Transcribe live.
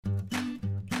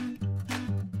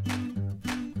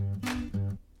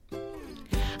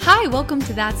Hi, welcome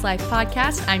to That's Life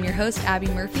podcast. I'm your host, Abby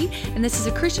Murphy, and this is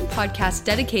a Christian podcast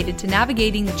dedicated to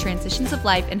navigating the transitions of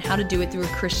life and how to do it through a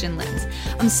Christian lens.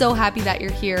 I'm so happy that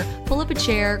you're here. Pull up a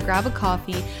chair, grab a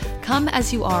coffee, come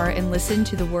as you are, and listen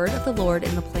to the word of the Lord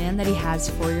and the plan that He has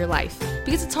for your life.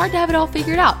 Because it's hard to have it all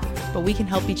figured out, but we can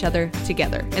help each other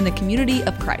together in the community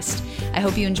of Christ. I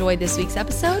hope you enjoyed this week's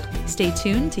episode. Stay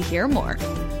tuned to hear more.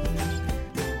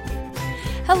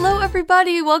 Hello,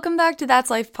 everybody. Welcome back to That's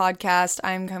Life podcast.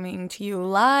 I'm coming to you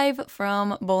live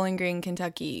from Bowling Green,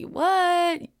 Kentucky.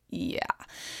 What? Yeah.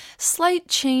 Slight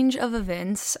change of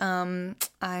events. I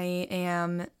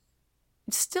am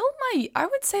still I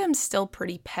would say I'm still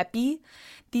pretty peppy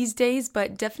these days,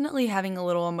 but definitely having a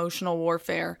little emotional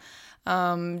warfare,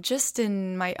 just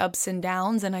in my ups and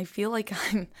downs. And I feel like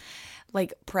I'm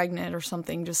like pregnant or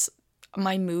something. Just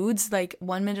my moods, like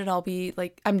 1 minute I'll be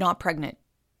like, I'm not pregnant.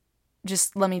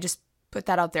 Let me put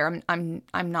that out there. I'm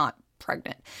not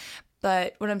pregnant.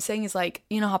 But what I'm saying is, like,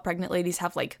 you know how pregnant ladies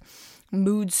have like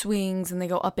mood swings and they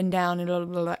go up and down and blah,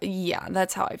 blah, blah. Yeah,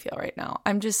 that's how I feel right now.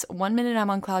 I'm just 1 minute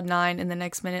I'm on cloud nine and the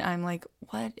next minute I'm like,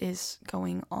 what is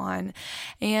going on?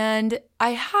 And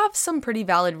I have some pretty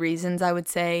valid reasons, I would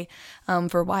say,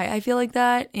 for why I feel like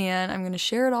that. And I'm going to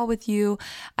share it all with you.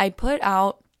 I put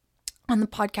out on the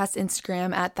podcast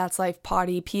Instagram at That's Life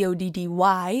Poddy, Poddy,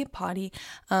 Poddy,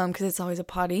 because it's always a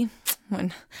potty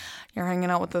when you're hanging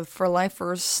out with the for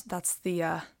lifers. That's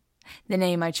the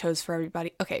name I chose for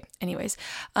everybody. Okay, anyways,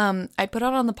 I put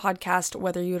out on the podcast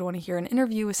whether you would want to hear an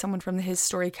interview with someone from the His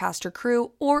Story cast or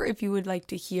crew, or if you would like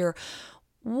to hear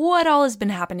what all has been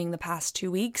happening the past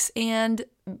 2 weeks, and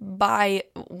by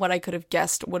what I could have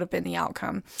guessed would have been the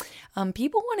outcome.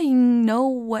 People want to know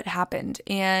what happened,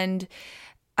 and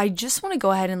I just want to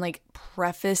go ahead and like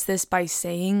preface this by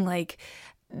saying like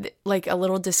a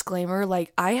little disclaimer,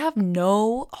 like I have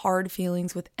no hard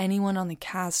feelings with anyone on the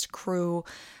cast, crew,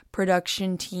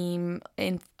 production team,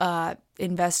 and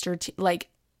investor team. Like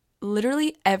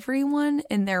literally everyone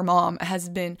and their mom has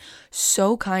been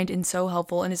so kind and so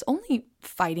helpful and is only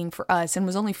fighting for us and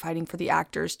was only fighting for the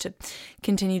actors to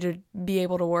continue to be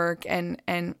able to work. And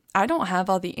I don't have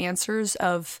all the answers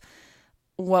of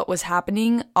what was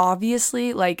happening.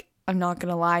 Obviously, like, I'm not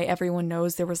gonna lie, everyone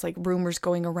knows there was like rumors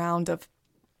going around of,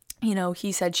 you know,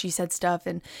 he said, she said stuff,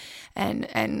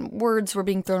 and words were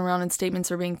being thrown around and statements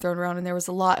were being thrown around, and there was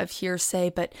a lot of hearsay,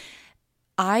 but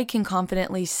I can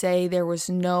confidently say there was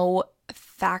no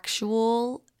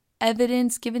factual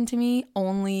evidence given to me,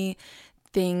 only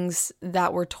things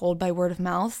that were told by word of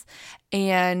mouth.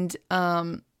 And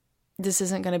this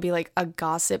isn't going to be like a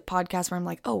gossip podcast where I'm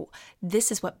like, oh,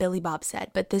 this is what Billy Bob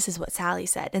said, but this is what Sally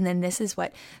said, and then this is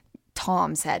what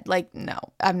Tom said. Like, no,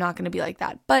 I'm not going to be like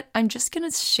that. But I'm just going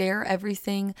to share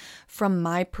everything from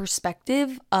my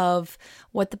perspective of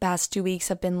what the past 2 weeks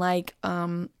have been like,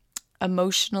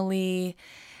 emotionally,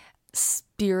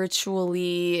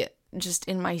 spiritually, just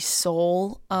in my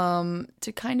soul,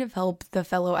 to kind of help the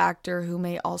fellow actor who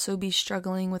may also be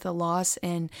struggling with a loss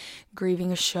and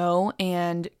grieving a show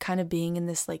and kind of being in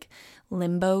this like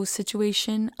limbo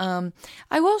situation.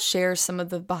 I will share some of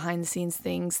the behind the scenes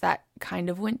things that kind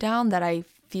of went down that I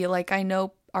feel like I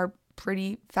know are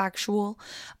pretty factual.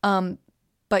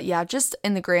 But yeah, just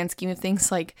in the grand scheme of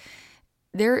things, like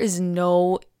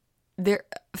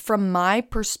from my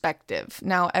perspective,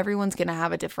 now everyone's going to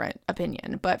have a different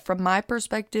opinion, but from my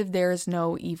perspective, there is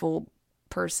no evil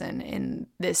person in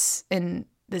the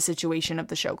situation of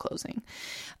the show closing.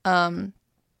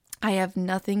 I have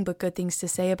nothing but good things to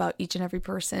say about each and every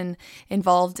person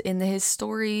involved in the His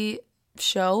Story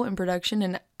show and production,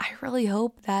 and I really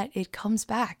hope that it comes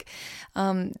back.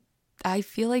 I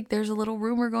feel like there's a little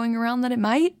rumor going around that it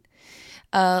might,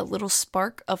 a little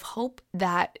spark of hope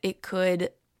that it could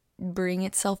bring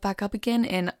itself back up again.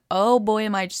 And oh boy,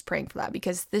 am I just praying for that,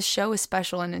 because this show is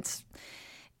special and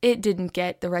it didn't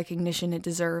get the recognition it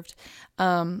deserved.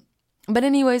 But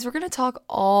anyways, we're going to talk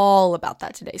all about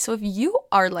that today. So if you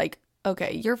are like,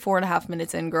 okay, you're 4.5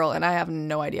 minutes in, girl, and I have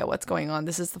no idea what's going on.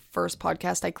 This is the first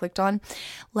podcast I clicked on.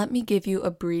 Let me give you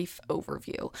a brief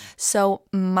overview. So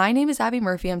my name is Abby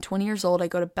Murphy. I'm 20 years old. I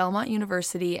go to Belmont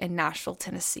University in Nashville,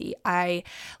 Tennessee. I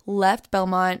left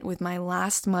Belmont with my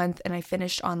last month, and I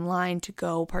finished online to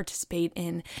go participate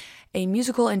in a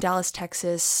musical in Dallas,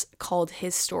 Texas called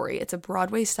His Story. It's a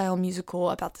Broadway-style musical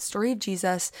about the story of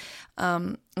Jesus.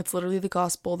 It's literally the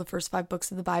gospel, the first 5 books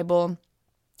of the Bible,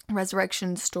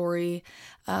 resurrection story,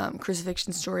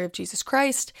 crucifixion story of Jesus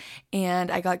Christ, and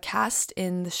I got cast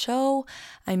in the show.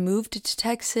 I moved to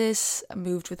Texas,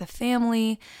 moved with a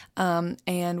family,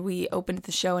 and we opened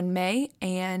the show in May,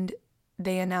 and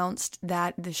they announced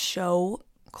that the show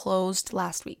closed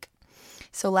last week.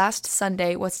 So last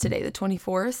Sunday, what's today, the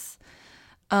 24th?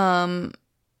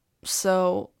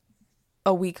 So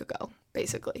a week ago,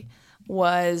 basically,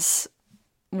 was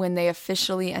when they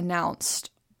officially announced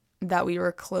that we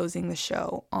were closing the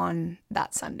show on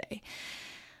that Sunday.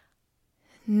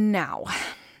 Now,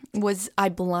 was I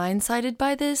blindsided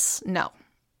by this? No,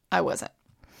 I wasn't.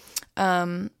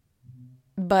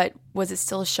 But was it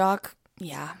still a shock?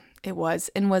 Yeah, it was.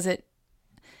 And was it,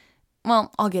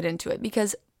 well, I'll get into it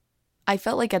because I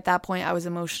felt like at that point I was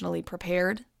emotionally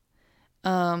prepared.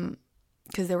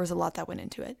 Because there was a lot that went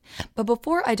into it. But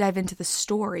before I dive into the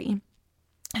story,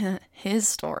 his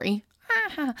story,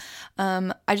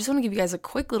 I just want to give you guys a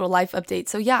quick little life update.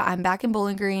 So yeah, I'm back in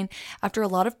Bowling Green. After a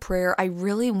lot of prayer, I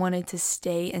really wanted to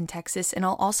stay in Texas, and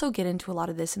I'll also get into a lot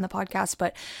of this in the podcast,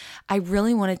 but I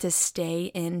really wanted to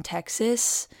stay in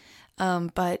Texas,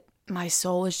 but my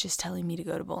soul was just telling me to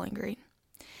go to Bowling Green.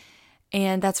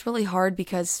 And that's really hard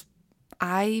because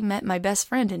I met my best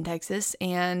friend in Texas,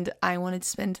 and I wanted to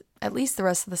spend at least the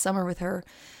rest of the summer with her.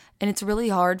 And it's really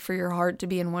hard for your heart to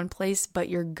be in one place, but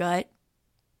your gut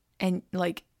and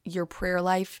like your prayer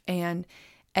life and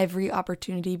every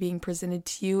opportunity being presented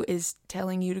to you is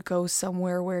telling you to go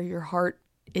somewhere where your heart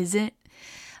isn't.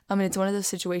 And it's one of those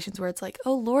situations where it's like,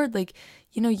 oh Lord, like,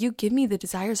 you know, you give me the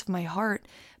desires of my heart.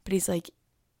 But he's like,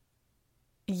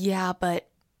 yeah, but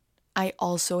I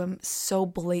also am so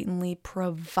blatantly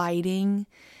providing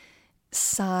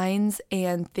signs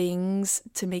and things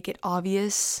to make it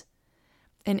obvious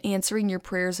and answering your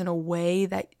prayers in a way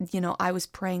that, you know, I was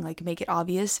praying like make it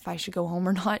obvious if I should go home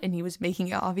or not, and he was making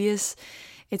it obvious.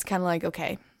 It's kind of like,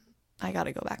 okay, I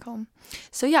gotta go back home.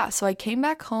 So yeah, so I came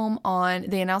back home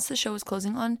they announced the show was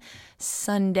closing on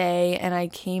Sunday, and I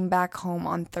came back home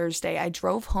on Thursday. I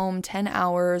drove home 10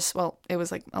 hours. Well, it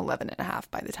was like 11 and a half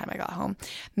by the time I got home.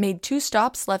 Made 2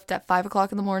 stops, left at 5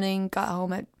 o'clock in the morning, got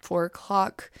home at 4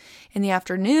 o'clock in the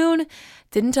afternoon.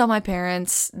 Didn't tell my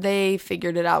parents. They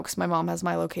figured it out because my mom has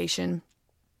my location.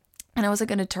 And I wasn't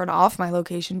going to turn off my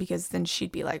location because then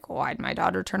she'd be like, why'd my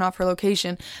daughter turn off her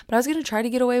location? But I was going to try to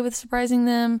get away with surprising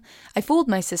them. I fooled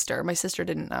my sister. My sister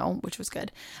didn't know, which was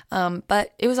good.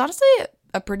 But it was honestly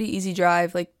a pretty easy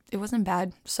drive. Like, it wasn't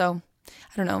bad. So,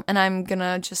 I don't know. And I'm going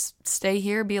to just stay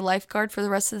here, be a lifeguard for the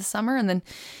rest of the summer, and then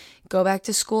go back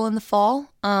to school in the fall.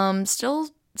 Still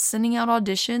sending out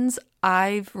auditions.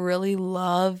 I've really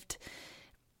loved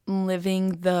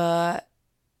living the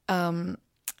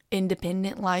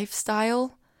independent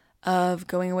lifestyle of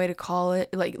going away to college,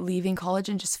 like leaving college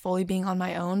and just fully being on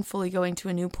my own, fully going to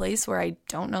a new place where I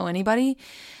don't know anybody.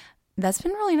 That's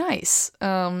been really nice.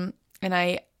 And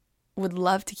I would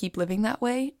love to keep living that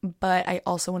way, but I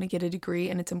also want to get a degree,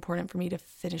 and it's important for me to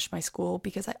finish my school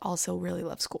because I also really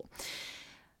love school.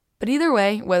 But either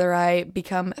way, whether I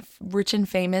become rich and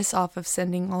famous off of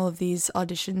sending all of these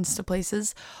auditions to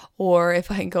places, or if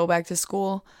I go back to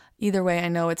school, either way, I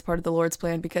know it's part of the Lord's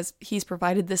plan because he's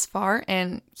provided this far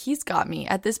and he's got me.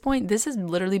 At this point, this has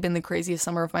literally been the craziest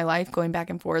summer of my life, going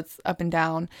back and forth, up and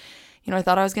down. You know, I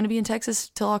thought I was going to be in Texas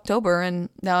till October, and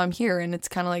now I'm here, and it's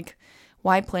kind of like,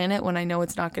 why plan it when I know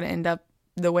it's not going to end up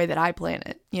the way that I plan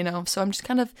it, you know? So I'm just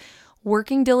kind of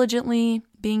working diligently,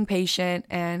 being patient,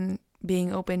 and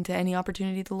being open to any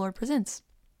opportunity the Lord presents.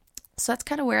 So that's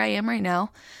kind of where I am right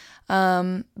now.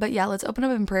 But yeah, let's open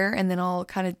up in prayer, and then I'll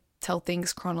kind of tell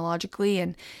things chronologically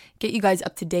and get you guys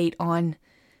up to date on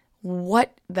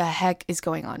what the heck is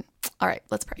going on. All right,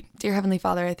 let's pray. Dear Heavenly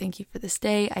Father, I thank you for this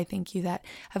day. I thank you that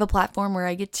I have a platform where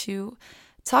I get to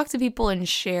talk to people and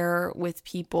share with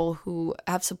people who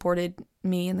have supported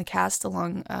me in the cast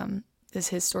along this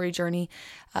His Story journey.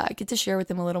 I get to share with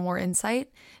them a little more insight,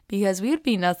 because we would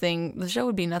be nothing, the show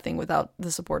would be nothing without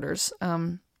the supporters.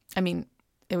 I mean,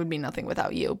 it would be nothing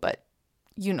without you, but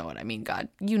you know what I mean, God.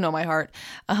 You know my heart.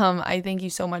 I thank you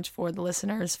so much for the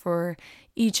listeners, for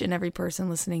each and every person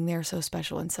listening. They're so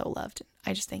special and so loved.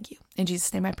 I just thank you. In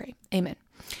Jesus' name I pray. Amen.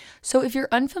 So if you're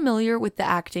unfamiliar with the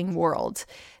acting world,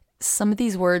 some of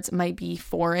these words might be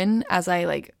foreign as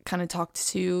I kind of talked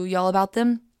to y'all about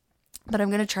them, but I'm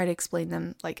going to try to explain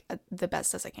them the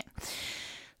best as I can.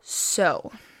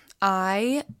 So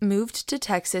I moved to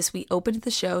Texas. We opened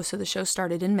the show. So the show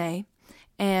started in May.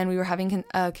 And we were having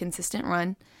a consistent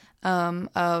run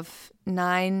of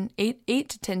 8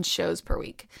 to 10 shows per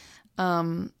week.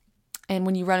 And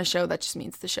when you run a show, that just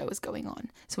means the show is going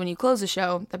on. So when you close a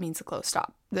show, that means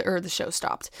the show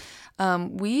stopped.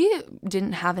 We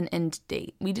didn't have an end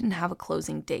date. We didn't have a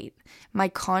closing date. My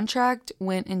contract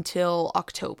went until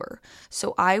October.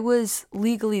 So I was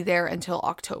legally there until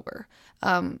October,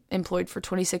 employed for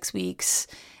 26 weeks,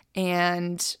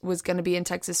 and was going to be in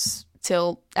Texas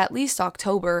till at least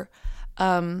October.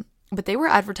 But they were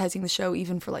advertising the show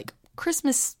even for like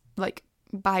Christmas, like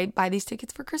buy these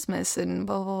tickets for Christmas and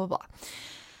blah, blah, blah, blah.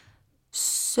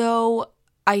 So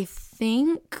I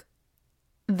think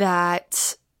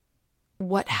that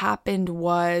what happened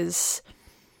was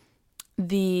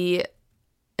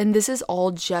and this is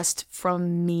all just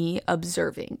from me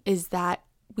observing, is that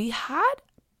we had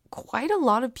quite a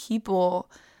lot of people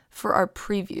for our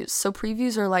previews. So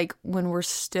previews are like when we're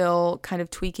still kind of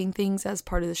tweaking things as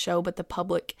part of the show, but the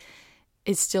public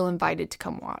is still invited to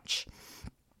come watch.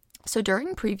 So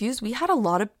during previews, we had a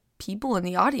lot of people in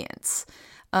the audience,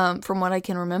 from what I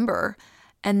can remember.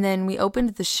 And then we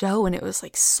opened the show and it was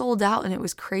like sold out and it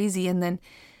was crazy. And then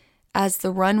as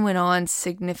the run went on,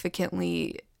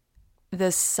 significantly,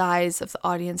 the size of the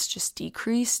audience just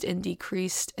decreased and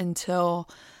decreased until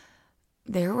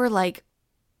there were like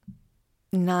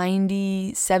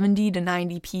 70 to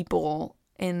 90 people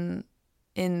in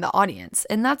the audience.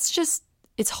 And that's just,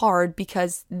 it's hard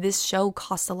because this show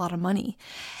costs a lot of money,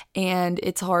 and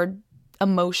it's hard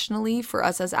emotionally for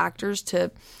us as actors to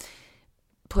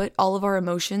put all of our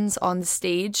emotions on the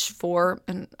stage for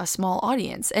a small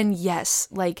audience. And yes,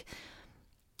 like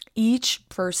each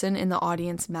person in the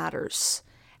audience matters.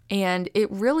 And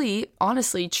it really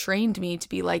honestly trained me to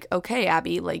be like, okay,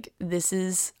 Abby, like this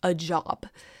is a job.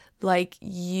 Like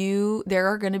there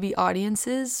are going to be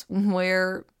audiences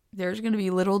where there's going to be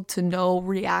little to no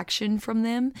reaction from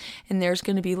them, and there's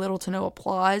going to be little to no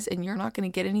applause, and you're not going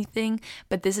to get anything.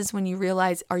 But this is when you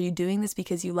realize, are you doing this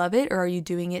because you love it, or are you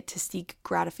doing it to seek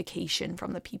gratification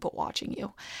from the people watching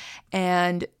you?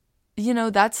 And, you know,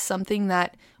 that's something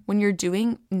that when you're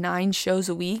doing 9 shows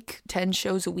a week, 10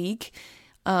 shows a week,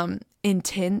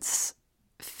 intense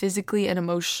physically and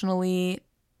emotionally,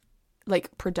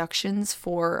 like productions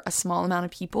for a small amount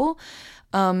of people,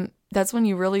 that's when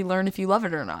you really learn if you love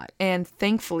it or not. And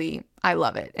thankfully, I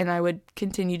love it. And I would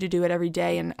continue to do it every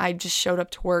day. And I just showed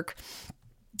up to work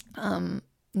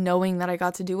knowing that I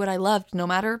got to do what I loved, no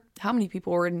matter how many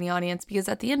people were in the audience. Because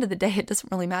at the end of the day, it doesn't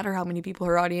really matter how many people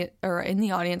are in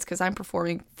the audience, because I'm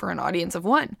performing for an audience of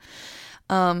 1.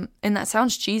 And that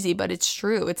sounds cheesy, but it's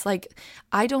true. It's like,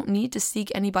 I don't need to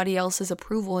seek anybody else's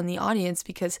approval in the audience,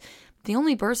 because the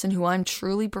only person who I'm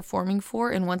truly performing for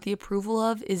and want the approval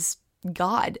of is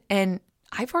God. And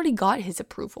I've already got his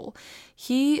approval.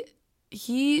 He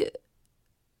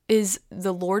is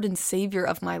the Lord and Savior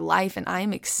of my life, and I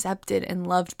am accepted and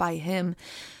loved by him.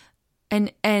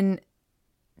 And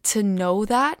to know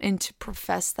that and to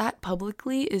profess that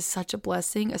publicly is such a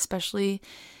blessing, especially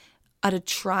at a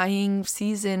trying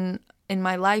season in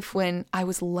my life when I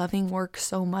was loving work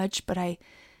so much, but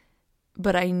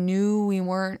I knew we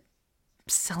weren't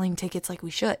selling tickets like we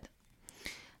should.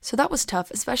 So that was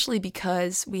tough, especially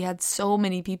because we had so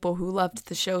many people who loved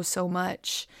the show so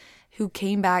much, who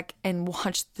came back and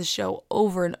watched the show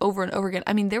over and over and over again.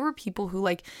 I mean, there were people who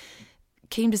like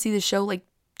came to see the show like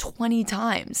 20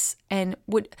 times and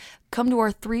would come to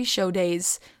our 3 show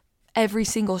days every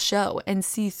single show and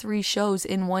see 3 shows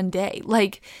in one day.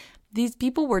 Like, these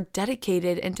people were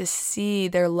dedicated, and to see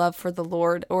their love for the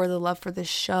Lord, or the love for the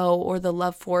show, or the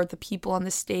love for the people on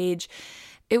the stage,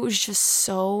 it was just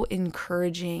so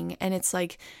encouraging. And it's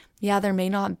like, yeah, there may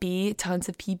not be tons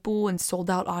of people and sold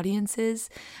out audiences,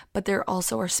 but there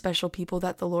also are special people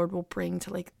that the Lord will bring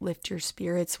to like lift your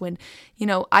spirits when, you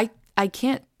know, I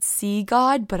can't see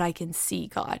God, but I can see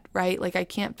God, right? Like, I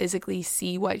can't physically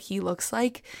see what he looks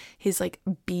like, his like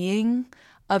being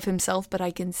of himself, but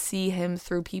I can see him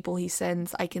through people he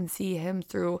sends. I can see him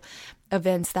through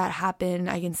events that happen.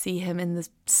 I can see him in the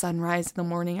sunrise in the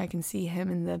morning. I can see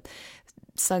him in the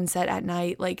sunset at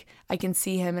night. Like, I can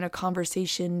see him in a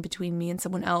conversation between me and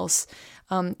someone else.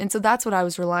 And so that's what I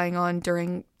was relying on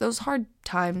during those hard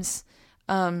times,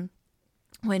 when,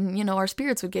 you know, our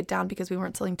spirits would get down because we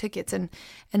weren't selling tickets, and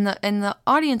the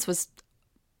audience was,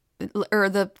 or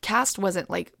the cast wasn't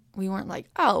like, we weren't like,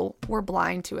 oh, we're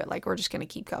blind to it, like we're just gonna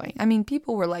keep going. I mean,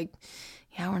 people were like,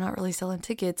 yeah, we're not really selling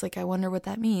tickets, like I wonder what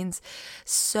that means.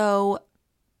 So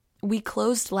we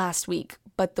closed last week,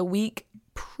 but the week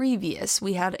previous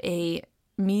we had a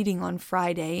meeting on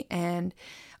Friday, and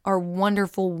our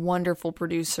wonderful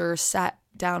producer sat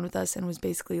down with us and was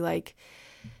basically like,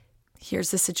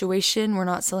 here's the situation. We're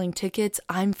not selling tickets.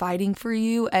 I'm fighting for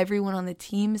you. Everyone on the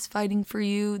team is fighting for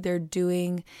you. They're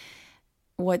doing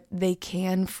what they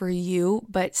can for you,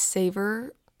 but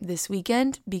savor this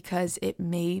weekend because it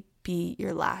may be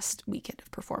your last weekend of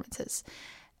performances.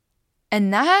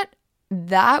 And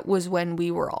that was when we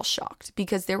were all shocked,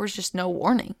 because there was just no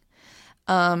warning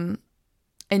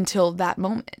until that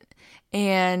moment.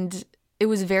 And it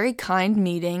was a very kind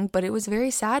meeting, but it was a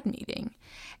very sad meeting.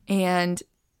 And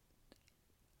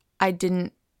I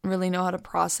didn't really know how to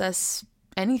process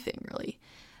anything really.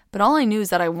 But all I knew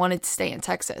is that I wanted to stay in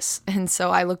Texas. And so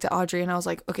I looked at Audrey and I was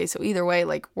like, okay, so either way,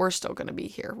 like, we're still going to be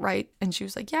here, right? And she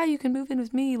was like, yeah, you can move in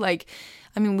with me. Like,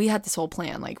 I mean, we had this whole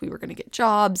plan, like we were going to get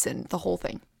jobs and the whole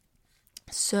thing.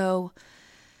 So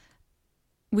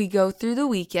we go through the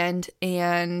weekend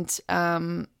and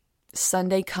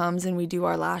Sunday comes and we do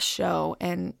our last show.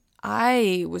 And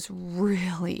I was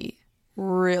really,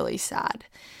 really sad.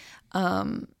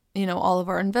 All of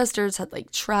our investors had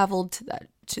like traveled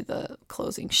to the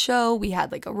closing show. We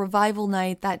had like a revival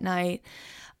night that night,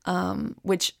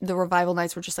 which the revival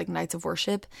nights were just like nights of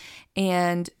worship.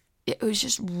 And it was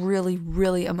just really,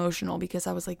 really emotional because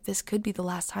I was like, this could be the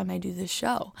last time I do this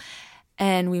show.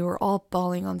 And we were all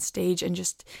bawling on stage and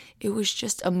it was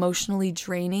just emotionally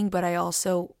draining. But I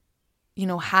also,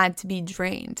 had to be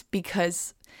drained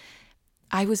because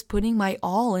I was putting my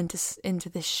all into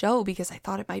this show because I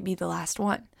thought it might be the last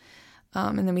one.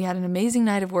 And then we had an amazing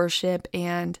night of worship,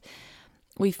 and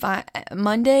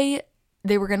Monday,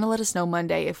 they were going to let us know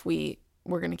Monday if we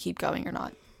were going to keep going or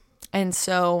not. And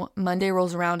so Monday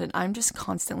rolls around and I'm just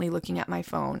constantly looking at my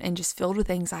phone and just filled with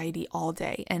anxiety all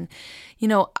day. And,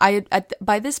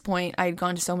 by this point, I had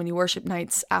gone to so many worship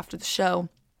nights after the show,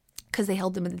 because they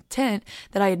held them in the tent,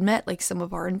 that I had met like some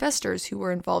of our investors who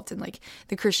were involved in like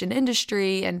the Christian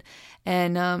industry, and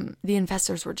the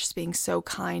investors were just being so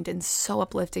kind and so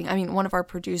uplifting. I mean, one of our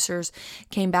producers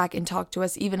came back and talked to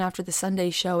us even after the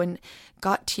Sunday show and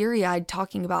got teary-eyed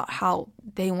talking about how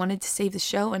they wanted to save the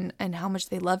show and how much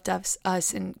they loved us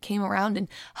and came around and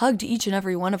hugged each and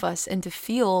every one of us. And to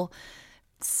feel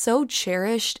so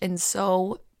cherished and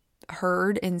so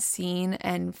heard and seen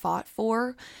and fought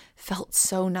for felt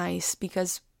so nice,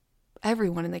 because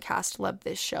everyone in the cast loved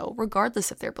this show regardless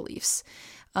of their beliefs.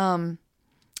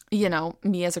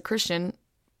 Me as a Christian,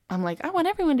 I'm like, I want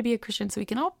everyone to be a Christian so we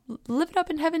can all live it up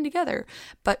in heaven together.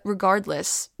 But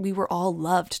regardless, we were all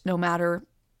loved no matter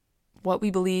what we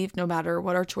believed, no matter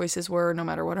what our choices were, no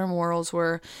matter what our morals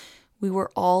were. We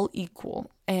were all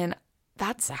equal, and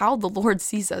that's how the Lord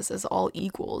sees us, as all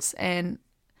equals. And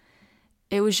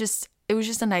it was just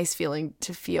a nice feeling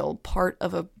to feel part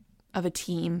of a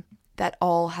team that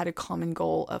all had a common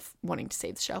goal of wanting to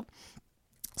save the show.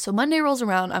 So Monday rolls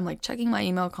around, I'm like checking my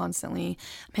email constantly.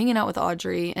 I'm hanging out with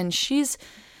Audrey, and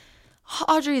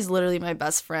Audrey is literally my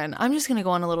best friend. I'm just going to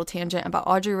go on a little tangent about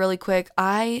Audrey really quick.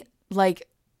 I like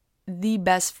the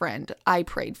best friend I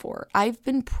prayed for. I've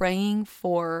been praying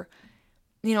for,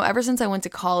 ever since I went to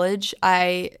college,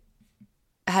 I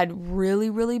had really,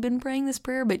 really been praying this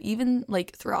prayer, but even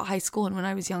like throughout high school and when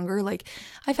I was younger, like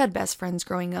I've had best friends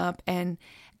growing up, and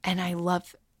I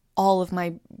love all of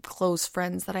my close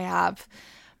friends that I have.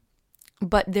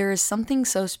 But there is something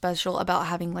so special about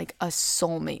having like a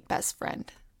soulmate best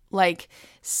friend, like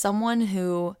someone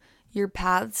who your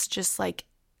paths just like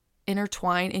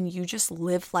intertwine and you just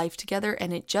live life together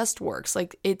and it just works.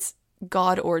 Like it's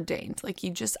God ordained. Like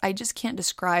I just can't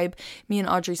describe me and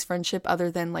Audrey's friendship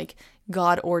other than like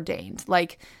God ordained.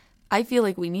 Like I feel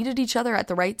like we needed each other at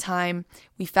the right time.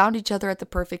 We found each other at the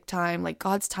perfect time. Like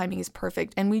God's timing is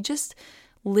perfect. And we just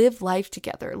live life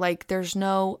together. Like there's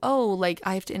no, like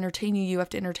I have to entertain you, you have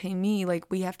to entertain me. Like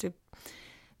we have to,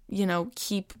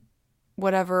 keep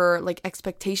whatever like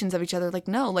expectations of each other. Like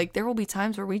no, like there will be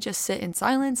times where we just sit in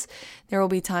silence. There will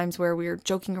be times where we're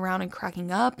joking around and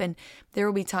cracking up, and there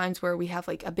will be times where we have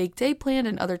like a big day planned,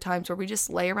 and other times where we just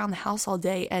lay around the house all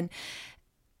day and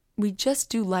we just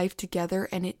do life together,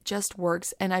 and it just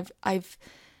works. And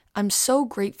I'm so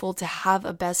grateful to have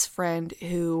a best friend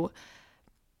who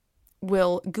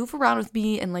will goof around with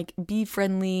me and like be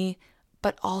friendly,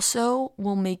 but also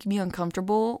will make me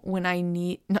uncomfortable when I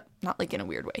need, not like in a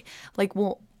weird way, like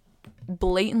will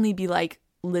blatantly be like,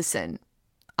 listen,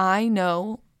 I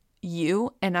know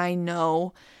you, and I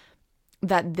know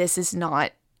that this is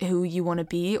not who you want to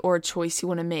be, or a choice you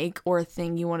want to make, or a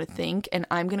thing you want to think, and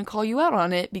I'm going to call you out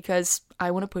on it because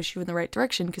I want to push you in the right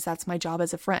direction, because that's my job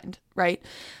as a friend, right?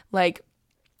 Like,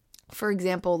 for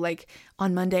example, like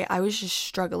on Monday, I was just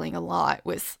struggling a lot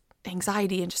with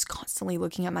anxiety and just constantly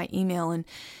looking at my email. And,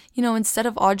 instead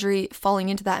of Audrey falling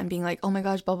into that and being like, oh my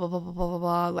gosh, blah, blah, blah, blah, blah, blah,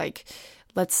 blah, like,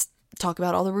 let's talk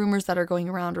about all the rumors that are going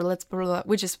around, or let's blah, blah, blah,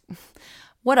 which is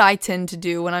what I tend to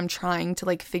do when I'm trying to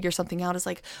like figure something out, is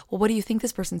like, well, what do you think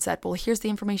this person said? Well, here's the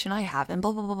information I have, and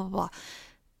blah, blah, blah, blah, blah.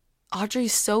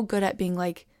 Audrey's so good at being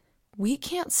like, we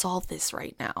can't solve this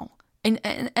right now.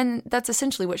 And that's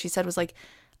essentially what she said, was like,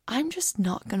 I'm just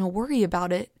not going to worry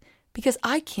about it because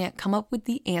I can't come up with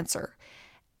the answer.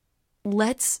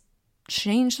 Let's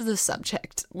change the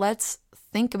subject. Let's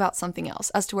think about something else.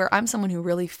 As to where I'm someone who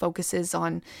really focuses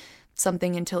on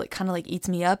something until it kind of like eats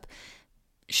me up,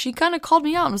 she kind of called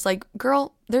me out and was like,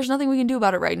 girl, there's nothing we can do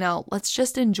about it right now. Let's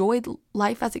just enjoy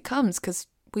life as it comes, because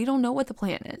we don't know what the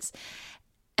plan is.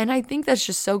 And I think that's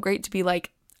just so great to be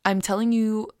like, I'm telling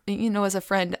you, as a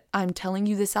friend, I'm telling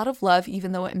you this out of love,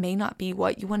 even though it may not be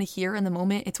what you want to hear in the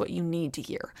moment. It's what you need to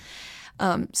hear.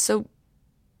 So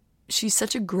she's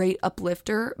such a great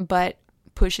uplifter, but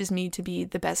pushes me to be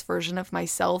the best version of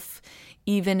myself,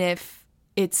 even if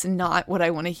it's not what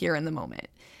I want to hear in the moment.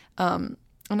 And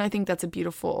I think that's a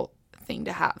beautiful thing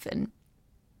to have. And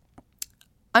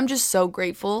I'm just so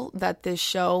grateful that this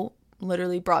show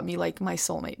literally brought me like my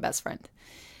soulmate best friend.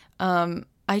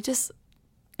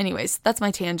 Anyways, that's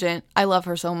my tangent. I love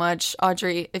her so much.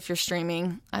 Audrey, if you're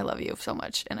streaming, I love you so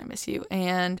much and I miss you.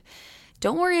 And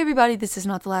don't worry, everybody, this is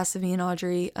not the last of me and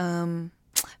Audrey for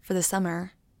the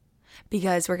summer,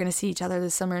 because we're going to see each other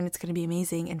this summer and it's going to be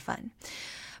amazing and fun.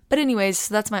 But anyways,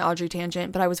 so that's my Audrey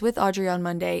tangent. But I was with Audrey on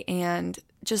Monday and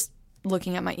just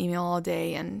looking at my email all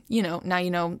day, and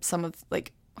now some of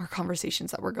like our conversations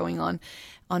that were going on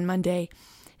Monday.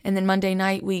 And then Monday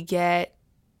night we get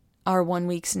our 1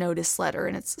 week's notice letter,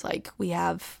 and it's like we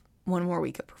have 1 more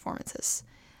week of performances.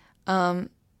 But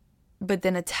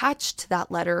then attached to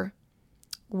that letter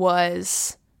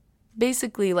was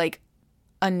basically like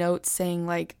a note saying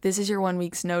like, this is your 1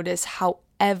 week's notice.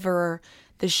 However,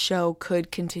 the show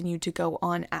could continue to go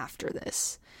on after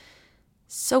this.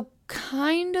 So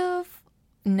kind of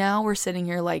now we're sitting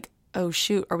here like, oh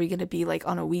shoot, are we going to be like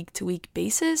on a week-to-week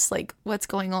basis? Like, what's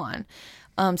going on?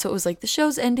 So it was like the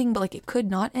show's ending, but like it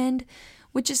could not end,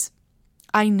 which is,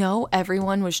 I know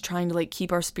everyone was trying to like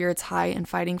keep our spirits high and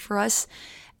fighting for us.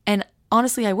 And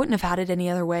honestly, I wouldn't have had it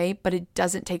any other way, but it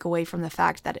doesn't take away from the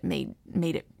fact that it made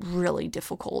it really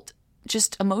difficult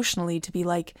just emotionally to be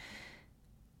like,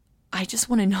 I just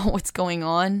want to know what's going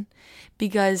on,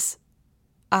 because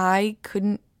I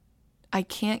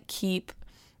can't keep,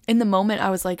 in the moment I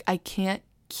was like, I can't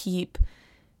keep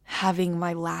having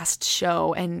my last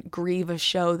show and grieve a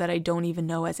show that I don't even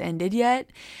know has ended yet.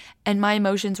 And my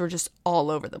emotions were just all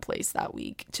over the place that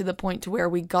week, to the point to where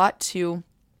we got to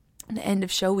the end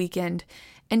of show weekend.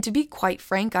 And to be quite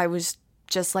frank, I was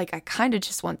just like, I kind of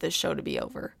just want this show to be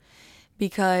over.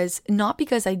 Not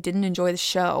because I didn't enjoy the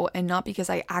show and not because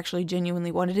I actually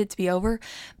genuinely wanted it to be over,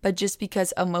 but just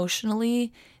because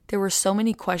emotionally there were so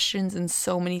many questions and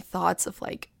so many thoughts of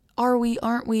like, are we,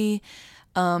 aren't we?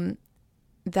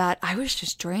 That I was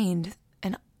just drained.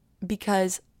 And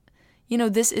because,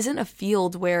 this isn't a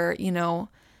field where,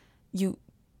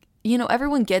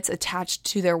 everyone gets attached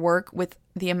to their work with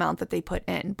the amount that they put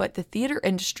in, but the theater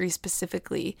industry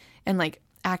specifically, and like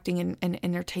acting and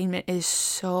entertainment, is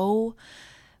so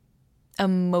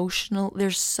emotional.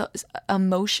 There's so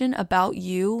emotion about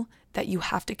you that you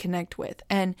have to connect with.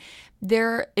 And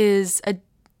there is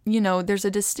there's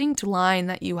a distinct line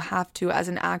that you have to, as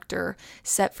an actor,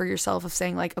 set for yourself of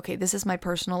saying like, okay, this is my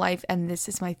personal life and this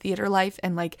is my theater life.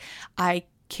 And like, I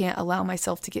can't allow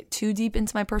myself to get too deep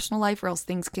into my personal life or else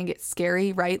things can get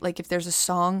scary, right? Like if there's a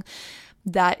song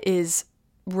that is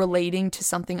relating to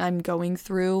something I'm going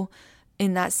through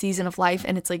in that season of life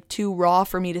and it's like too raw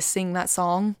for me to sing that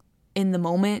song in the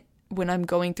moment when I'm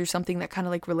going through something that kind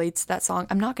of like relates to that song,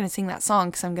 I'm not going to sing that song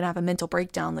because I'm going to have a mental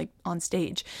breakdown like on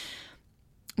stage.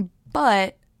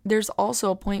 But there's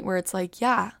also a point where it's like,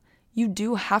 yeah, you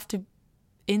do have to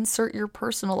insert your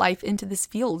personal life into this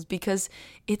field because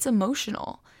it's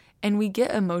emotional and we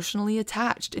get emotionally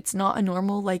attached. It's not a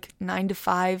normal like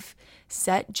 9-to-5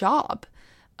 set job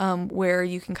where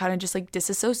you can kind of just like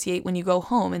disassociate when you go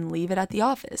home and leave it at the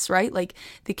office, right? Like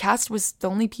the cast was the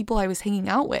only people I was hanging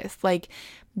out with. Like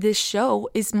this show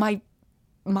is my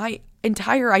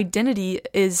entire identity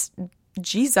is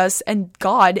Jesus and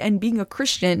God and being a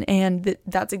Christian, and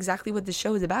that's exactly what the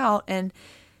show is about. And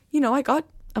I got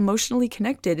emotionally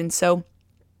connected, and so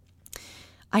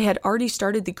I had already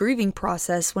started the grieving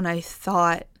process when I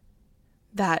thought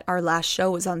that our last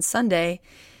show was on Sunday.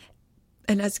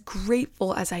 And as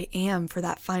grateful as I am for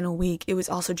that final week, it was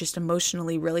also just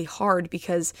emotionally really hard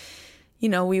because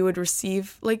we would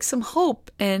receive like some hope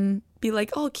and be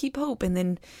like, oh, keep hope. And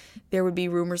then there would be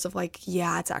rumors of like,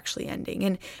 yeah, it's actually ending.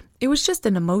 And it was just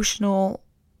an emotional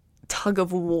tug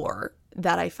of war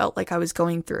that I felt like I was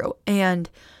going through. And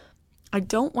I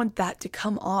don't want that to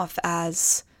come off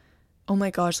as, oh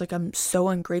my gosh, like I'm so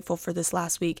ungrateful for this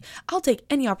last week. I'll take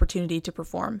any opportunity to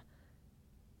perform.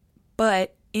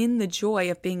 But in the joy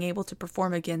of being able to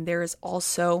perform again, there is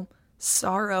also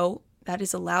sorrow that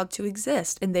is allowed to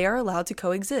exist, and they are allowed to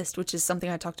coexist, which is something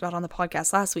I talked about on the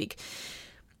podcast last week.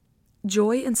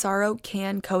 joy and sorrow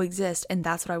can coexist. And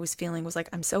that's what I was feeling, was like,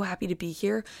 I'm so happy to be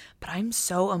here, but I'm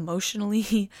so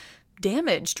emotionally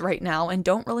damaged right now and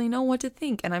don't really know what to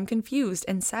think. And I'm confused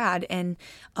and sad and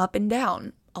up and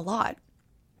down a lot.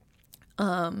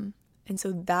 And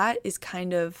so that is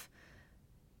kind of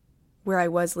where I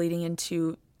was leading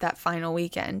into that final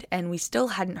weekend. And we still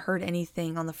hadn't heard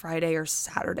anything on the Friday or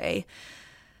Saturday.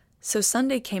 So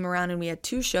Sunday came around and we had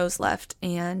 2 shows left.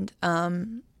 And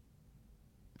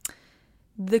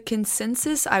the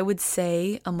consensus, I would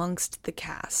say, amongst the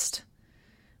cast,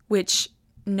 which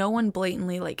no one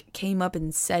blatantly came up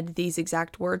and said these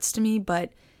exact words to me,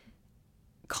 but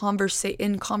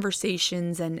in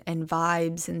conversations and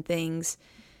vibes and things,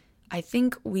 I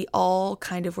think we all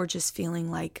kind of were just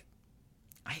feeling like,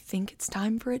 I think it's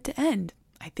time for it to end.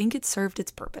 I think it served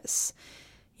its purpose.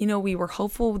 We were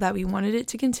hopeful that we wanted it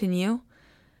to continue,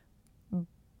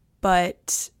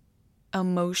 but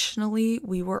emotionally,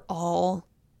 we were all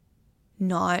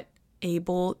not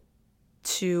able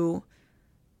to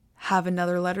have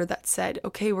another letter that said,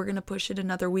 okay, we're going to push it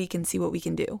another week and see what we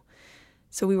can do.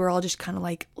 So we were all just kind of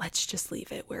like, let's just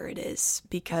leave it where it is,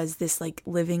 because this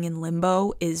living in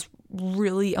limbo is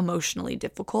really emotionally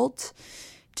difficult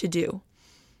to do.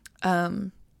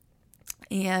 And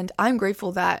I'm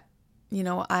grateful that,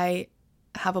 I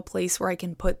have a place where I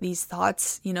can put these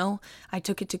thoughts. I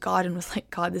took it to God and was like,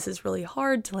 God, this is really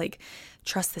hard to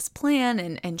trust this plan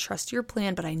and trust your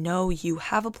plan, but I know you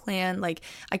have a plan.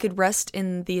 I could rest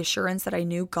in the assurance that I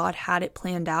knew God had it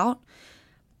planned out,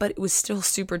 but it was still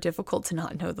super difficult to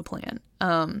not know the plan.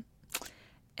 And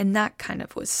that kind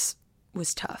of was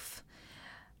tough.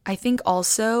 I think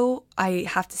also I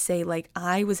have to say,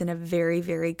 I was in a very,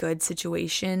 very good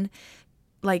situation.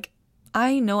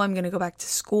 I know I'm going to go back to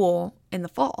school in the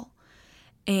fall,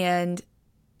 and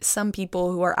some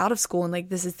people who are out of school and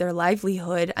this is their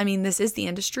livelihood. I mean, this is the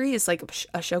industry. It's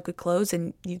a show could close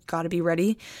and you've got to be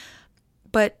ready.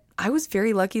 But I was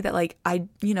very lucky that I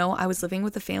was living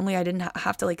with a family. I didn't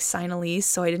have to sign a lease,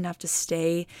 so I didn't have to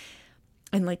stay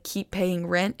and keep paying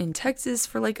rent in Texas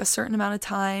for a certain amount of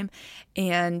time.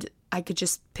 And I could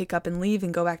just pick up and leave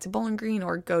and go back to Bowling Green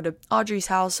or go to Audrey's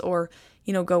house or,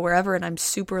 go wherever. And I'm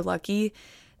super lucky.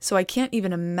 So I can't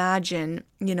even imagine,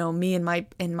 me in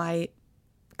my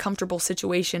comfortable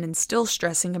situation and still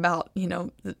stressing about,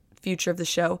 the future of the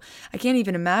show. I can't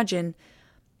even imagine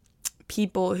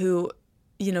people who,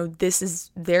 this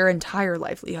is their entire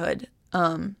livelihood.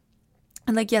 And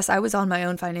yes, I was on my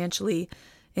own financially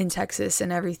in Texas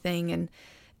and everything.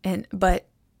 But,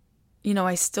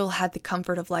 I still had the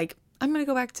comfort of I'm going to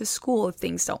go back to school if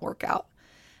things don't work out.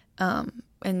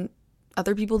 And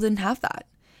other people didn't have that.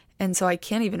 And so I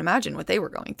can't even imagine what they were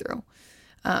going through.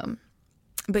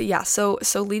 But yeah, so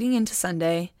leading into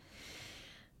Sunday,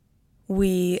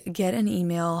 we get an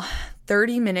email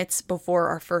 30 minutes before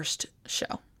our first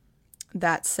show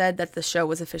that said that the show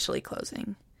was officially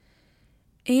closing.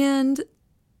 And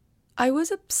I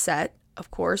was upset, of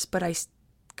course, but I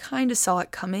kind of saw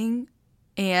it coming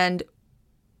and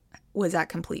was at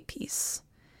complete peace.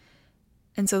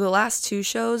 And so the last 2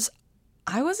 shows,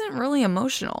 I wasn't really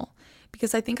emotional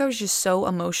because I think I was just so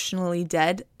emotionally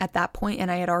dead at that point,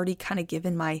 and I had already kind of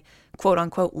given my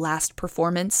quote-unquote last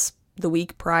performance the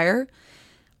week prior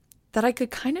that I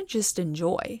could kind of just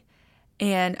enjoy.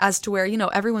 And as to where,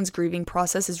 everyone's grieving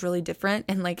process is really different,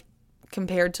 and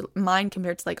compared to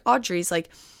Audrey's,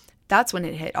 that's when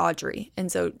it hit Audrey.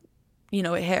 And so,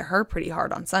 it hit her pretty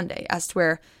hard on Sunday, as to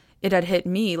where it had hit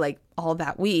me all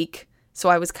that week. So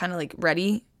I was kind of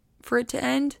ready for it to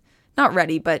end. Not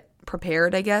ready, but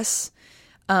prepared, I guess.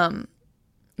 It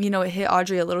hit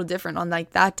Audrey a little different on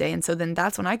that day. And so then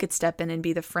that's when I could step in and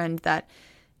be the friend that,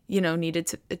 needed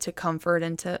to comfort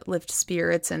and to lift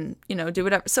spirits and, do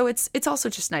whatever. So it's also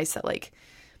just nice that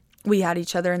we had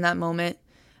each other in that moment.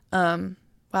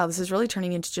 Wow, this is really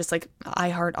turning into just I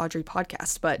Heart Audrey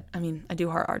podcast, but I mean, I do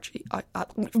heart Audrey.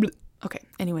 Okay.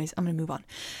 Anyways, I'm going to move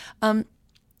on.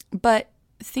 But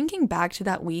thinking back to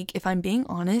that week, if I'm being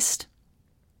honest,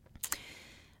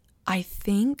 I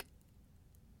think,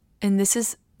 and this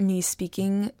is me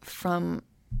speaking from,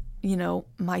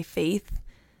 my faith,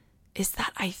 is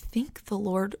that I think the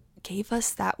Lord gave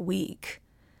us that week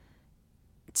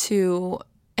to,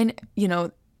 and,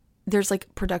 there's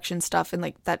production stuff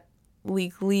and that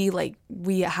legally,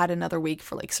 we had another week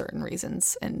for certain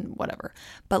reasons and whatever.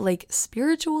 But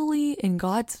spiritually, in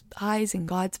God's eyes and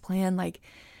God's plan, I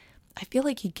feel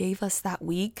He gave us that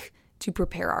week to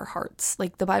prepare our hearts.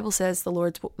 The Bible says the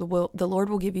Lord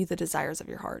will give you the desires of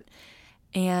your heart.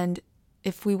 And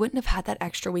if we wouldn't have had that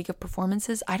extra week of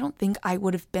performances, I don't think I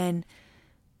would have been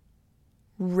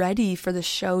ready for the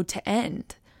show to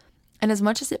end. And as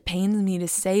much as it pains me to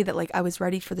say that like I was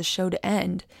ready for the show to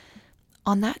end,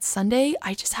 on that Sunday,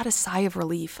 I just had a sigh of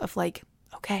relief of like,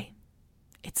 okay,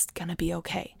 it's gonna be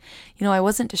okay. I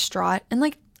wasn't distraught, and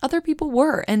like other people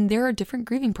were, and there are different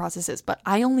grieving processes, but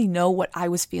I only know what I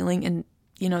was feeling, and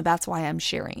that's why I'm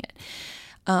sharing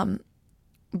it.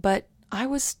 But I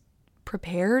was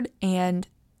prepared and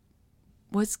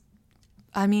was,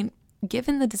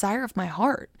 given the desire of my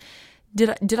heart.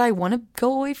 Did I want to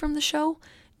go away from the show?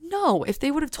 No. If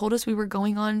they would have told us we were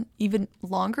going on even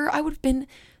longer, I would have been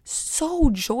so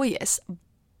joyous.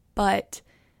 But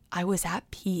I was at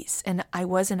peace, and I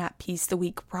wasn't at peace the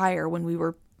week prior when we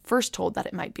were first told that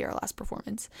it might be our last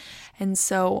performance. And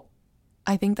so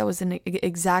I think that was an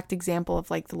exact example of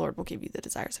like the Lord will give you the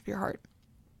desires of your heart.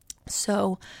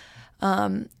 So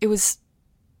it was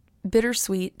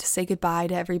bittersweet to say goodbye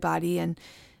to everybody and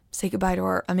say goodbye to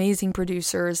our amazing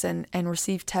producers and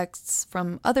receive texts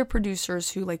from other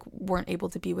producers who like weren't able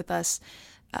to be with us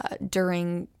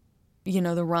during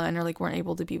the run, or like weren't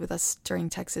able to be with us during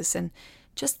Texas. And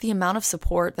just the amount of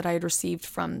support that I had received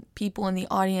from people in the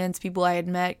audience, people I had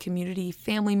met, community,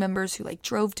 family members who like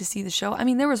drove to see the show.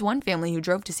 There was one family who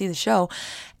drove to see the show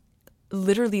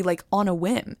literally like on a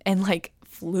whim and like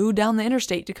flew down the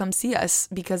interstate to come see us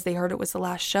because they heard it was the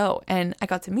last show. And I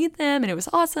got to meet them, and it was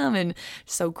awesome and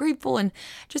so grateful, and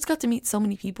just got to meet so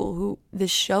many people who this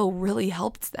show really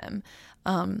helped them.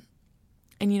 And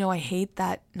I hate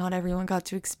that not everyone got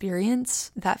to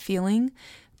experience that feeling,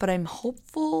 but I'm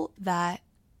hopeful that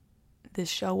this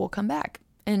show will come back.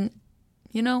 And,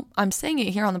 I'm saying it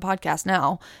here on the podcast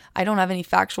now. I don't have any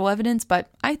factual evidence, but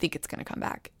I think it's going to come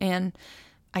back. And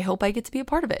I hope I get to be a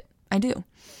part of it. I do.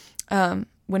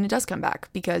 When it does come back,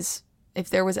 because if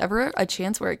there was ever a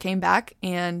chance where it came back,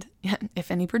 and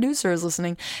if any producer is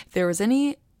listening, if there was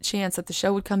any chance that the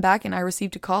show would come back and I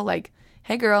received a call like,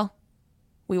 hey girl,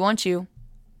 we want you,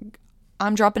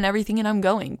 I'm dropping everything and I'm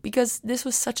going, because this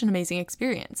was such an amazing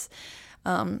experience.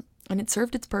 And it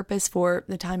served its purpose for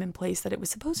the time and place that it was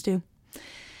supposed to.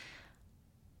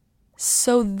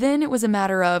 So then it was a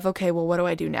matter of, okay, well, what do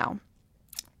I do now?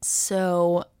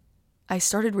 So I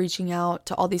started reaching out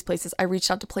to all these places. I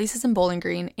reached out to places in Bowling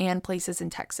Green and places in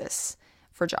Texas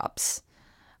for jobs.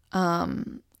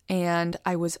 And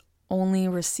I was only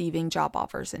receiving job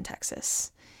offers in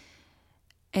Texas.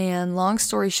 And long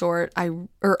story short,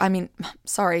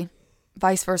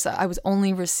 vice versa. I was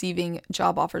only receiving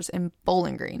job offers in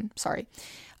Bowling Green,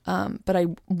 but I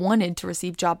wanted to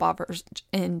receive job offers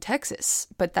in Texas,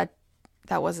 but that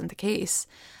wasn't the case.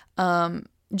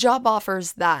 Job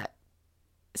offers that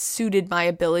suited my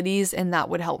abilities and that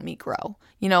would help me grow.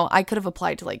 I could have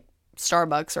applied to like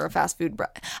Starbucks or a fast food.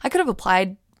 I could have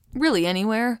applied really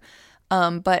anywhere.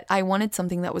 But I wanted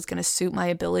something that was going to suit my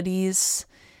abilities.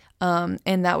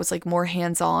 And that was like more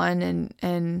hands-on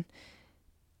and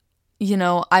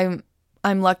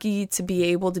I'm lucky to be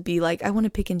able to be like, I want to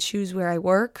pick and choose where I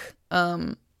work.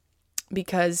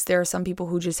 Because there are some people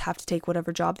who just have to take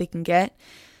whatever job they can get.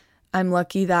 I'm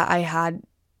lucky that I had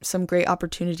some great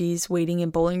opportunities waiting in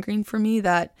Bowling Green for me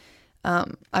that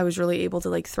I was really able to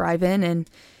like thrive in. And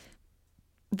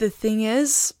the thing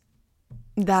is,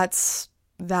 that's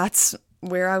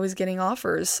where I was getting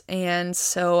offers. And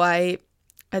so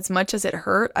as much as it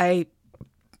hurt, I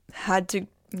had to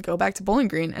go back to Bowling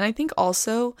Green. And I think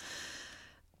also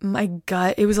my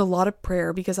gut, it was a lot of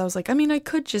prayer, because I was like, I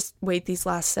could just wait these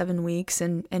last 7 weeks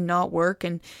and not work.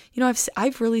 And,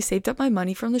 I've really saved up my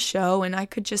money from the show, and I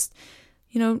could just,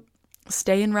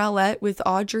 stay in Rowlett with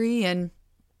Audrey and,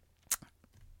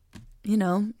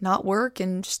 not work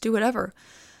and just do whatever.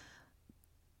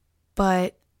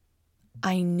 But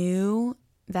I knew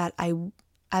that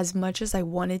as much as I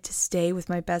wanted to stay with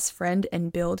my best friend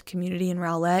and build community in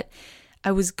Rowlett,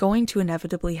 I was going to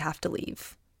inevitably have to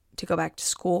leave to go back to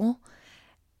school.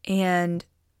 And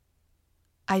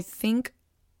I think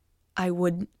I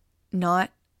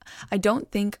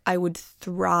don't think I would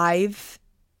thrive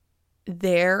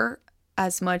there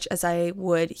as much as I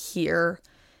would here,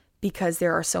 because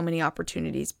there are so many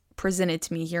opportunities presented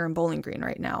to me here in Bowling Green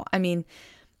right now.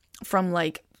 From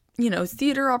like,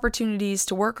 theater opportunities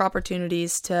to work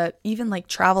opportunities to even like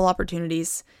travel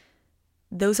opportunities.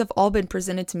 Those have all been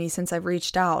presented to me since I've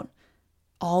reached out,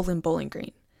 all in Bowling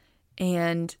Green.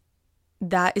 And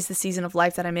that is the season of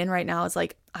life that I'm in right now. It's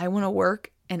like, I want to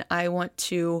work and I want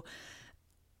to,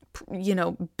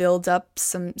 build up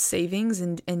some savings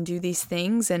and do these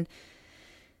things. And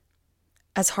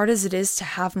as hard as it is to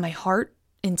have my heart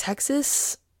in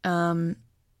Texas, I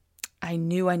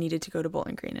knew I needed to go to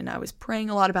Bowling Green, and I was praying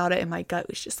a lot about it, and my gut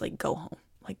was just like, go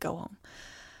home,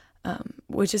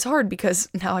 which is hard because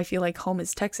now I feel like home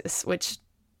is Texas, which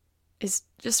is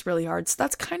just really hard. So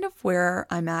that's kind of where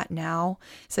I'm at now.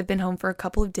 So I've been home for a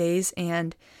couple of days,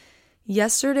 and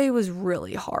yesterday was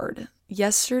really hard.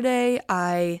 Yesterday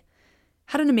I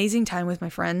had an amazing time with my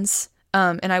friends.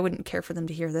 And I wouldn't care for them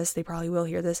to hear this. They probably will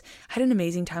hear this. I had an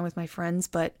amazing time with my friends,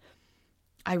 but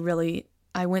I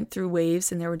went through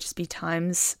waves, and there would just be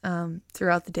times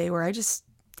throughout the day where I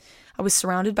was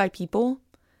surrounded by people,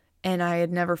 and I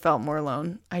had never felt more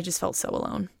alone. I just felt so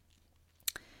alone,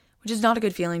 which is not a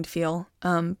good feeling to feel.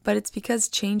 But it's because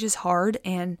change is hard,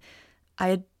 and I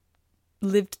had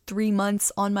lived 3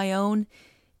 months on my own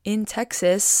in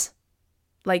Texas,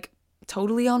 like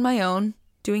totally on my own,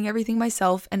 doing everything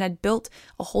myself, and had built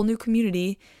a whole new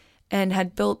community and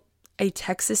had built a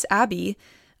Texas Abbey.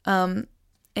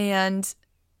 And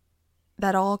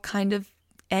that all kind of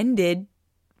ended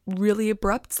really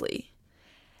abruptly.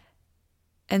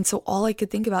 And so all I could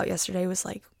think about yesterday was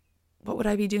like, what would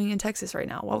I be doing in Texas right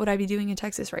now? What would I be doing in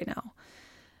Texas right now?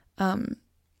 And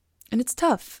it's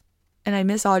tough. And I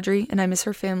miss Audrey, and I miss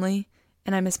her family,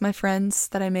 and I miss my friends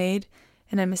that I made,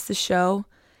 and I miss the show,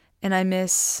 and I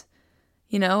miss,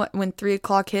 when 3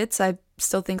 o'clock hits, I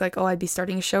still think like, oh, I'd be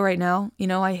starting a show right now.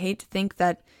 I hate to think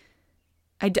that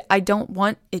I don't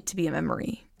want it to be a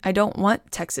memory. I don't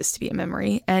want Texas to be a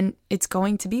memory, and it's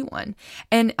going to be one.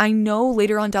 And I know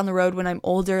later on down the road when I'm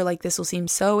older, like this will seem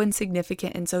so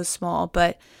insignificant and so small,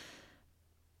 but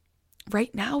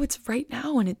right now it's right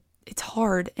now, and it's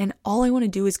hard. And all I want to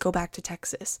do is go back to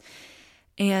Texas.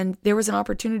 And there was an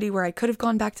opportunity where I could have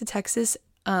gone back to Texas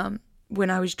when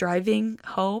I was driving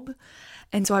home.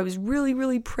 And so I was really,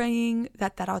 really praying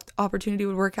that opportunity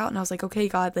would work out. And I was like, okay,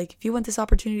 God, like if you want this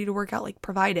opportunity to work out, like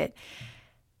provide it.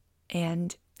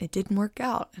 And it didn't work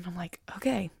out. And I'm like,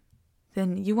 okay,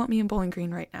 then you want me in Bowling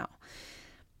Green right now.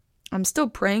 I'm still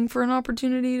praying for an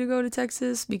opportunity to go to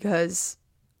Texas because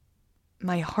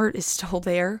my heart is still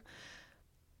there.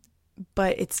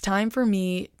 But it's time for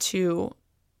me to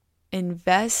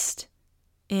invest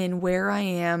in where I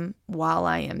am while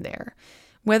I am there.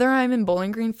 Whether I'm in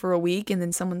Bowling Green for a week and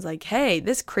then someone's like, hey,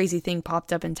 this crazy thing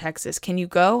popped up in Texas, can you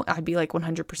go? I'd be like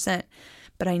 100%.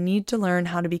 But I need to learn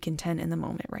how to be content in the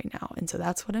moment right now. And so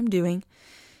that's what I'm doing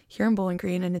here in Bowling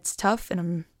Green. And it's tough,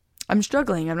 and I'm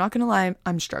struggling. I'm not going to lie.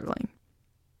 I'm struggling.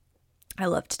 I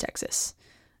loved Texas.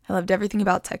 I loved everything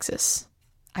about Texas.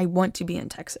 I want to be in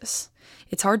Texas.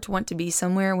 It's hard to want to be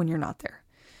somewhere when you're not there.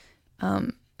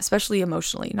 Especially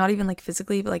emotionally, not even like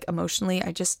physically, but like emotionally.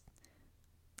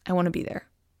 I want to be there.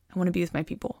 I want to be with my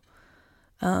people.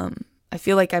 I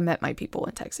feel like I met my people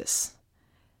in Texas.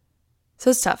 So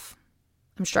it's tough.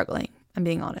 I'm struggling. I'm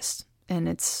being honest. And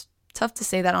it's tough to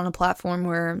say that on a platform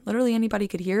where literally anybody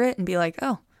could hear it and be like,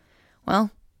 oh,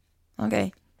 well,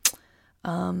 okay.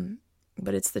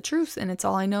 But it's the truth, and it's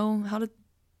all I know how to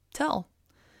tell.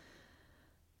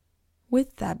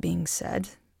 With that being said,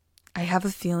 I have a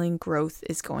feeling growth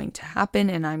is going to happen,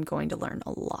 and I'm going to learn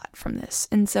a lot from this.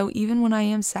 And so even when I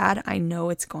am sad, I know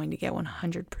it's going to get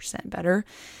 100% better,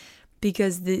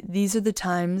 because these are the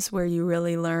times where you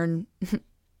really learn,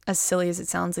 as silly as it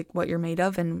sounds, like what you're made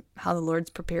of and how the Lord's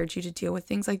prepared you to deal with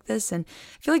things like this. And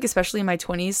I feel like especially in my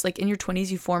 20s, like in your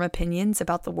 20s, you form opinions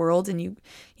about the world, and you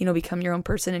become your own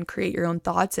person and create your own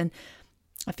thoughts. And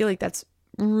I feel like that's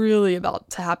really about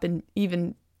to happen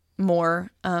even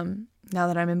more now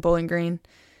that I'm in Bowling Green,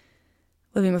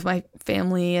 living with my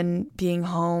family and being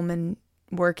home and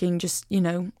working just,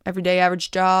 everyday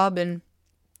average job. And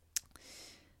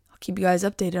I'll keep you guys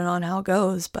updated on how it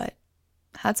goes, but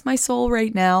that's my soul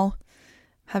right now,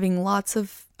 having lots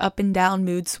of up and down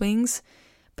mood swings,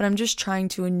 but I'm just trying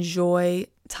to enjoy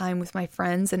time with my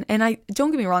friends. And I,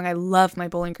 don't get me wrong, I love my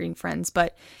Bowling Green friends,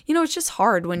 but it's just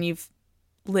hard when you've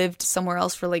lived somewhere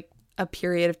else for like a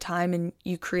period of time and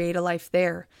you create a life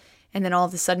there. And then all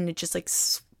of a sudden it just like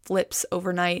flips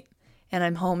overnight, and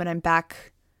I'm home and I'm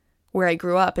back where I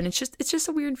grew up. And it's just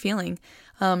a weird feeling.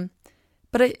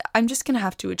 But I'm just going to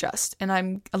have to adjust, and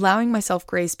I'm allowing myself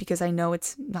grace because I know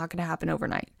it's not going to happen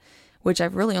overnight, which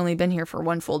I've really only been here for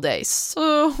 1 full day.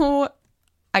 So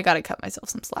I got to cut myself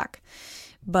some slack.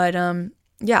 But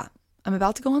yeah, I'm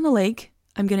about to go on the lake.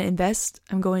 I'm going to invest.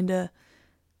 I'm going to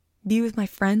be with my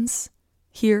friends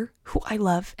here who I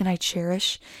love and I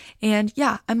cherish. And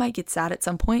yeah, I might get sad at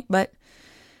some point, but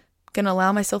I'm going to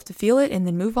allow myself to feel it and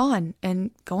then move on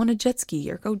and go on a jet ski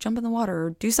or go jump in the water or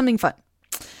do something fun.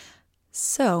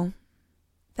 So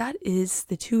that is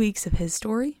the 2 weeks of his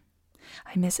story.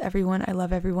 I miss everyone. I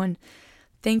love everyone.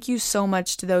 Thank you so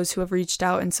much to those who have reached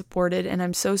out and supported. And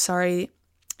I'm so sorry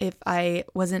if I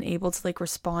wasn't able to like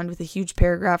respond with a huge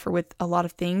paragraph or with a lot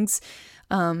of things.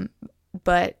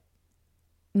 But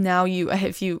now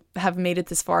if you have made it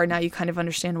this far, now you kind of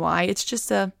understand why. It's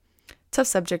just a tough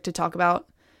subject to talk about.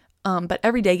 But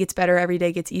every day gets better. Every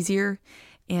day gets easier.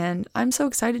 And I'm so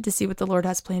excited to see what the Lord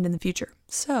has planned in the future.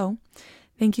 So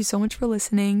thank you so much for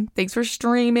listening. Thanks for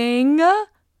streaming.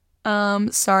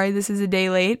 Sorry this is a day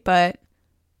late, but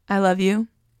I love you.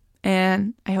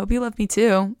 And I hope you love me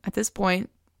too. At this point,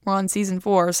 we're on season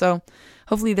 4. So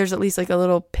hopefully there's at least like a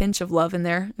little pinch of love in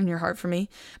there in your heart for me.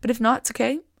 But if not, it's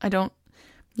okay. I don't,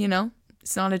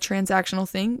 it's not a transactional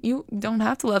thing. You don't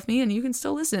have to love me and you can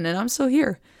still listen and I'm still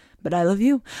here. But I love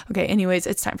you. Okay, anyways,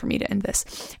 it's time for me to end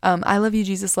this. I love you.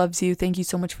 Jesus loves you. Thank you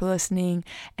so much for listening.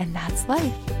 And that's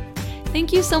life.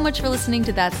 Thank you so much for listening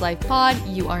to That's Life Pod.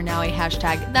 You are now a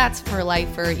hashtag That's for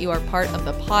Lifer. You are part of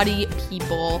the potty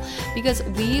people because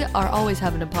we are always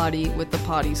having a potty with the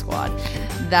potty squad.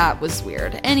 That was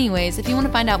weird. Anyways, if you want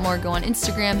to find out more, go on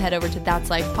Instagram, head over to That's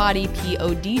Life Potty,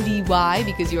 Poddy,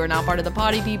 because you are now part of the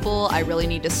potty people. I really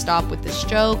need to stop with this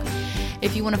joke.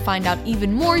 If you want to find out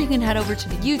even more, you can head over to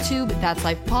the YouTube, That's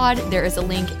Life Pod. There is a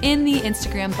link in the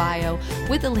Instagram bio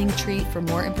with a link tree for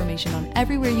more information on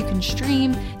everywhere you can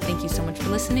stream. Thank you so much for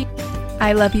listening.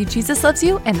 I love you, Jesus loves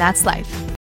you, and that's life.